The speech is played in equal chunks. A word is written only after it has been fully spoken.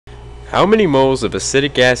How many moles of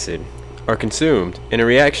acetic acid are consumed in a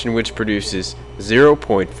reaction which produces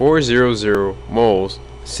 0.400 moles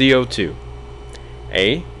CO2?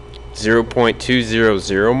 A.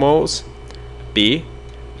 0.200 moles, B.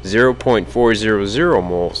 0.400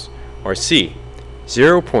 moles, or C.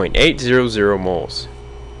 0.800 moles.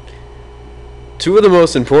 Two of the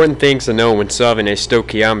most important things to know when solving a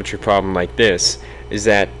stoichiometry problem like this is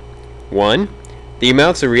that 1. The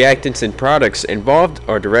amounts of reactants and products involved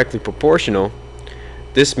are directly proportional.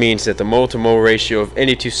 This means that the mole-to-mole ratio of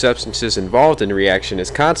any two substances involved in the reaction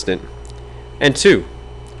is constant. And 2.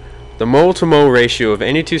 The mole-to-mole ratio of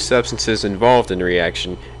any two substances involved in the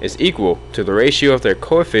reaction is equal to the ratio of their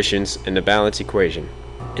coefficients in the balance equation.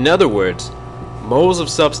 In other words, moles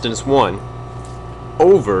of substance 1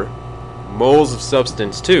 over moles of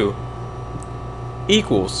substance 2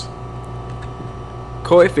 equals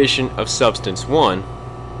coefficient of substance 1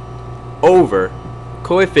 over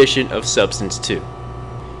coefficient of substance 2.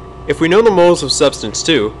 If we know the moles of substance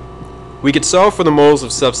 2, we could solve for the moles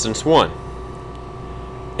of substance 1.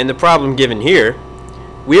 In the problem given here,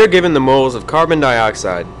 we are given the moles of carbon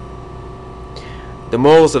dioxide, the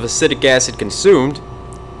moles of acetic acid consumed,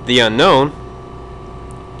 the unknown,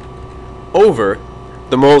 over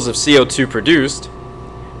the moles of CO2 produced,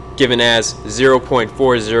 given as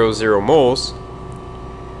 0.400 moles,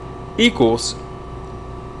 equals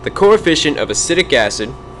the coefficient of acetic acid,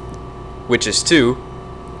 which is 2,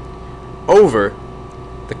 over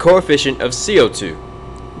the coefficient of CO2,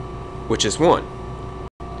 which is 1.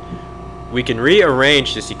 We can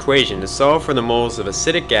rearrange this equation to solve for the moles of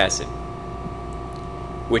acetic acid,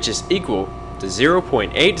 which is equal to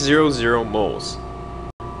 0.800 moles.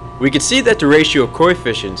 We can see that the ratio of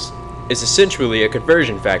coefficients is essentially a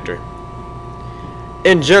conversion factor.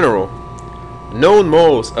 In general, known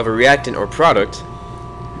moles of a reactant or product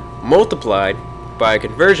multiplied by a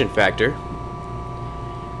conversion factor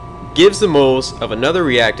gives the moles of another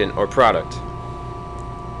reactant or product,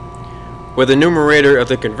 where the numerator of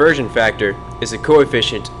the conversion factor is a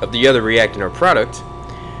coefficient of the other reactant or product,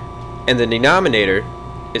 and the denominator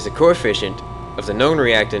is a coefficient of the known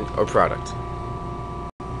reactant or product.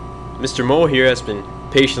 Mr. Mole here has been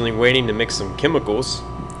patiently waiting to mix some chemicals.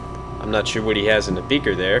 I'm not sure what he has in the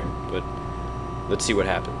beaker there, but let's see what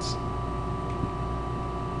happens.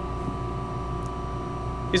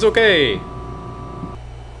 He's okay!